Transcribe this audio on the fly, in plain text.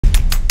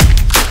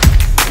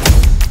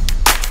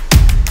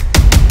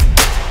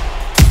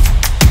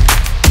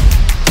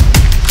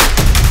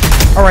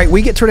All right,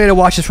 we get tornado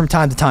watches from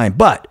time to time,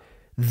 but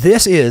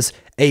this is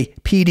a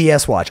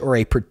PDS watch, or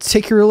a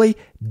particularly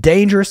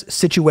dangerous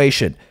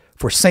situation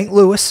for St.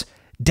 Louis,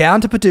 down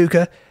to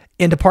Paducah,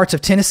 into parts of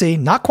Tennessee,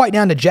 not quite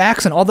down to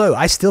Jackson, although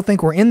I still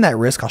think we're in that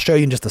risk. I'll show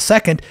you in just a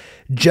second.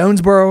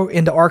 Jonesboro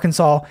into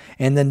Arkansas,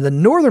 and then the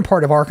northern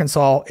part of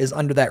Arkansas is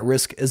under that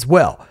risk as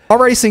well.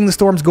 Already seeing the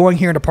storms going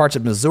here into parts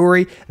of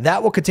Missouri.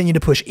 That will continue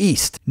to push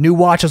east. New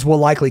watches will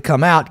likely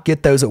come out.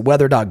 Get those at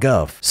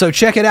weather.gov. So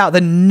check it out.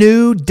 The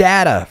new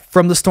data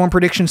from the Storm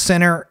Prediction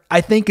Center,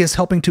 I think, is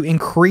helping to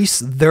increase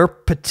their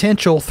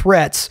potential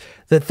threats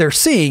that they're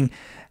seeing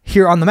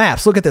here on the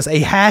maps. Look at this,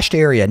 a hashed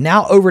area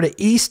now over to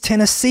East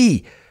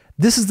Tennessee.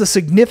 This is the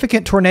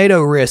significant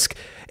tornado risk,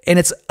 and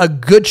it's a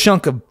good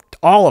chunk of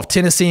all of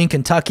Tennessee and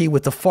Kentucky,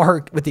 with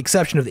the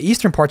exception of the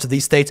eastern parts of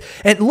these states.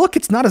 And look,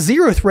 it's not a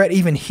zero threat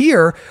even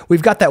here.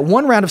 We've got that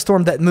one round of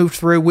storm that moved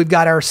through. We've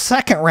got our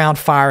second round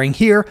firing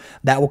here.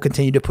 That will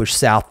continue to push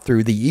south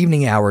through the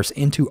evening hours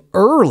into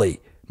early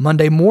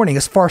Monday morning,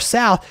 as far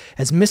south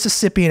as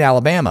Mississippi and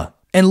Alabama.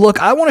 And look,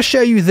 I want to show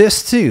you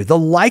this too. The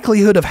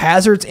likelihood of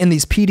hazards in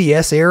these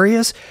PDS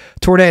areas: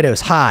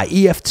 tornadoes high,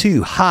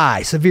 EF2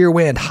 high, severe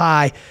wind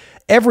high,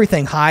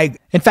 everything high.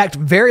 In fact,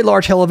 very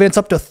large hail events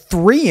up to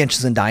 3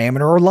 inches in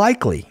diameter are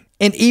likely.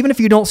 And even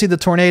if you don't see the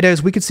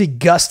tornadoes, we could see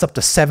gusts up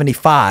to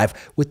 75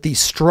 with these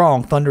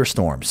strong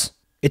thunderstorms.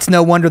 It's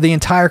no wonder the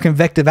entire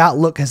convective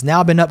outlook has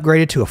now been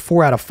upgraded to a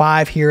 4 out of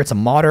 5 here. It's a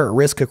moderate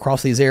risk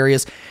across these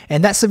areas,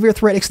 and that severe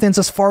threat extends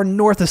as far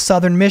north as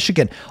southern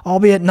Michigan,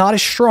 albeit not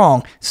as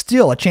strong.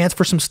 Still a chance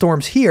for some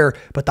storms here,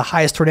 but the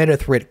highest tornado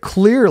threat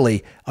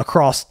clearly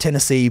across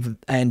Tennessee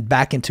and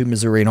back into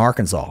Missouri and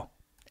Arkansas.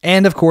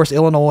 And of course,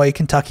 Illinois,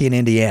 Kentucky, and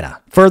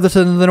Indiana. Further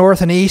to the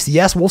north and east,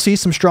 yes, we'll see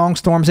some strong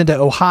storms into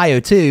Ohio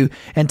too.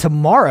 And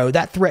tomorrow,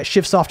 that threat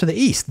shifts off to the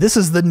east. This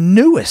is the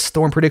newest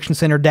Storm Prediction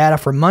Center data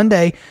for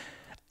Monday.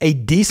 A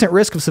decent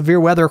risk of severe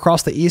weather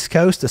across the East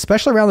Coast,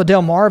 especially around the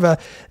Delmarva.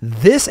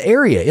 This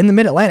area in the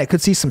Mid-Atlantic could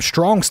see some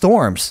strong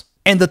storms.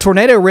 And the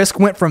tornado risk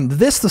went from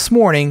this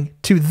morning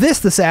to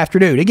this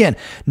afternoon. Again,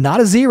 not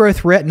a zero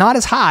threat, not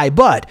as high,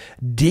 but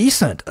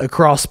decent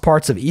across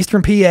parts of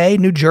eastern PA,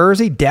 New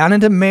Jersey, down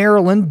into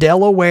Maryland,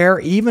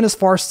 Delaware, even as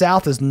far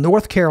south as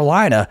North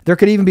Carolina. There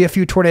could even be a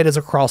few tornadoes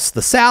across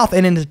the south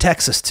and into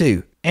Texas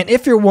too. And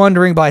if you're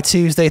wondering, by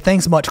Tuesday,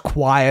 things much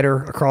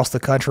quieter across the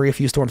country. A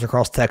few storms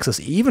across Texas,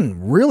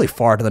 even really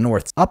far to the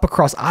north, up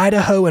across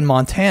Idaho and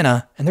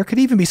Montana. And there could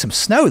even be some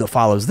snow that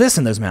follows this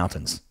in those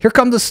mountains. Here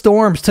come the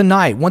storms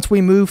tonight. Once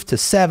we move to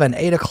 7,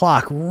 8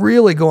 o'clock,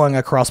 really going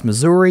across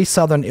Missouri,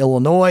 southern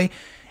Illinois,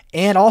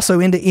 and also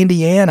into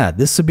Indiana.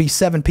 This would be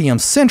 7 p.m.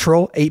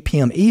 Central, 8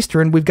 p.m.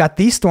 Eastern. We've got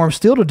these storms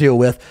still to deal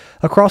with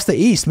across the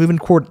east, moving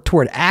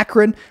toward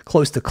Akron,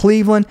 close to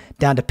Cleveland,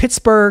 down to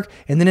Pittsburgh,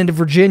 and then into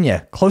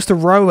Virginia, close to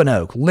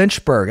Roanoke,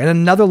 Lynchburg, and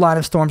another line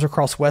of storms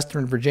across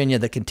western Virginia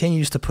that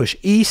continues to push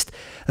east,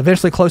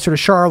 eventually closer to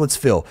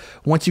Charlottesville.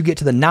 Once you get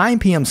to the 9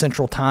 p.m.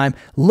 Central time,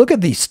 look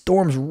at these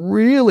storms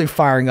really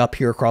firing up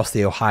here across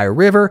the Ohio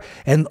River,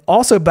 and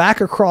also back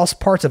across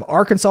parts of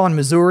Arkansas and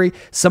Missouri.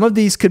 Some of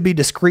these could be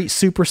discrete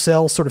supercells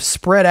sort of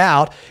spread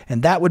out,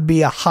 and that would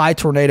be a high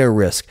tornado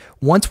risk.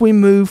 Once we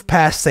move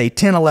past, say,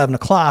 10, 11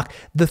 o'clock,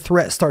 the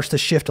threat starts to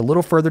shift a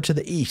little further to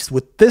the east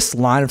with this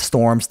line of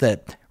storms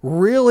that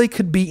really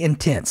could be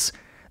intense.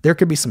 There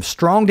could be some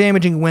strong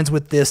damaging winds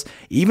with this,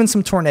 even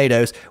some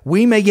tornadoes.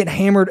 We may get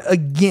hammered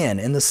again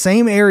in the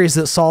same areas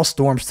that saw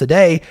storms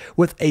today,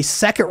 with a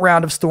second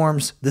round of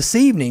storms this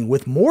evening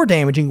with more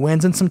damaging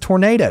winds and some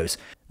tornadoes.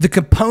 The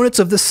components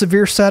of this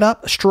severe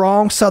setup: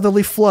 strong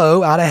southerly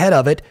flow out ahead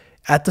of it.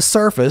 At the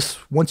surface,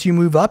 once you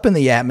move up in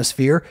the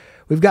atmosphere,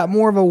 we've got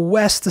more of a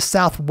west to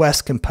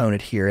southwest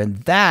component here, and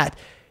that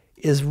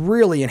is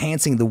really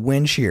enhancing the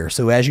wind shear.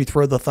 So as you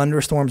throw the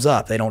thunderstorms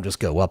up, they don't just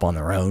go up on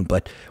their own,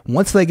 but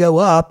once they go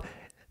up,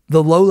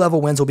 the low-level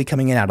winds will be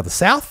coming in out of the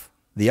south,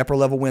 the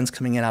upper-level winds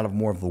coming in out of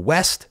more of the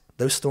west.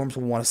 Those storms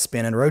will want to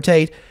spin and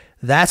rotate.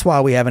 That's why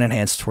we have an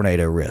enhanced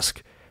tornado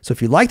risk. So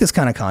if you like this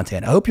kind of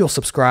content, I hope you'll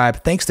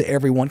subscribe. Thanks to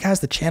everyone. Guys,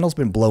 the channel's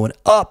been blowing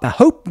up. I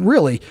hope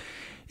really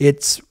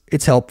it's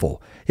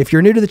helpful. If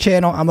you're new to the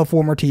channel, I'm a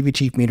former TV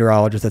chief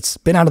meteorologist that's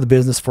been out of the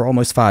business for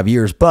almost 5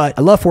 years, but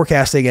I love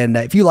forecasting, and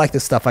if you like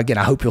this stuff, again,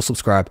 I hope you'll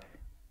subscribe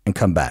and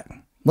come back.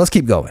 Let's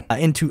keep going.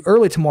 Into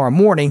early tomorrow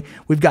morning,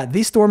 we've got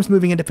these storms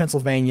moving into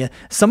Pennsylvania.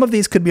 Some of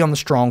these could be on the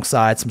strong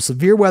side, some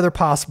severe weather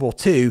possible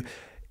too.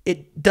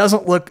 It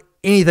doesn't look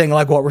anything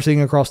like what we're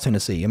seeing across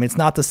Tennessee. I mean, it's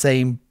not the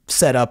same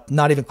setup,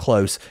 not even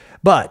close,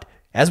 but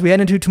as we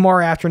head into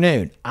tomorrow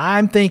afternoon,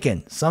 I'm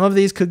thinking some of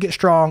these could get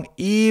strong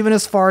even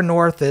as far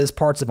north as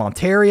parts of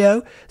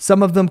Ontario.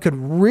 Some of them could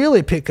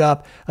really pick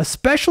up,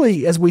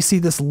 especially as we see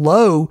this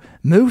low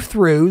move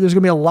through. There's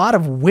going to be a lot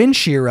of wind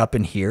shear up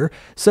in here.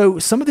 So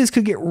some of these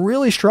could get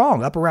really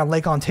strong up around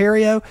Lake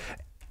Ontario,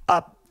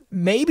 up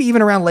maybe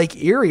even around Lake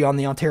Erie on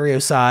the Ontario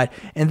side.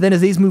 And then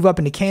as these move up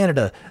into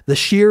Canada, the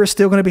shear is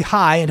still going to be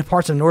high into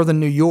parts of northern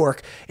New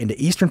York, into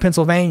eastern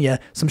Pennsylvania,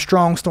 some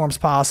strong storms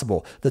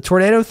possible. The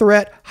tornado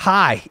threat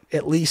high,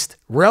 at least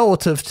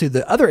relative to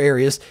the other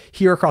areas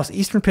here across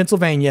eastern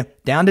Pennsylvania,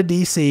 down to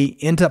DC,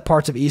 into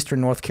parts of eastern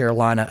North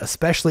Carolina,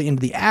 especially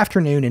into the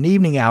afternoon and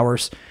evening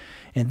hours.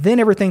 And then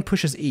everything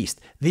pushes east.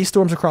 These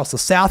storms across the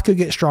south could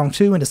get strong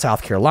too into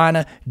South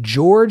Carolina,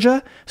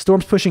 Georgia.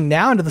 Storms pushing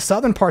now into the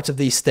southern parts of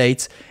these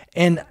states.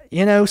 And,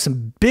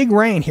 some big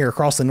rain here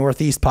across the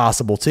northeast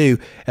possible too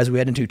as we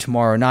head into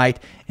tomorrow night.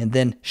 And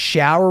then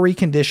showery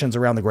conditions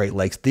around the Great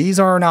Lakes. These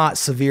are not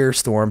severe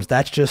storms.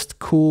 That's just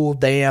cool,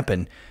 damp,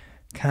 and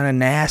kind of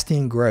nasty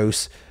and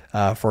gross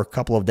for a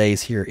couple of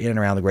days here in and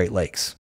around the Great Lakes.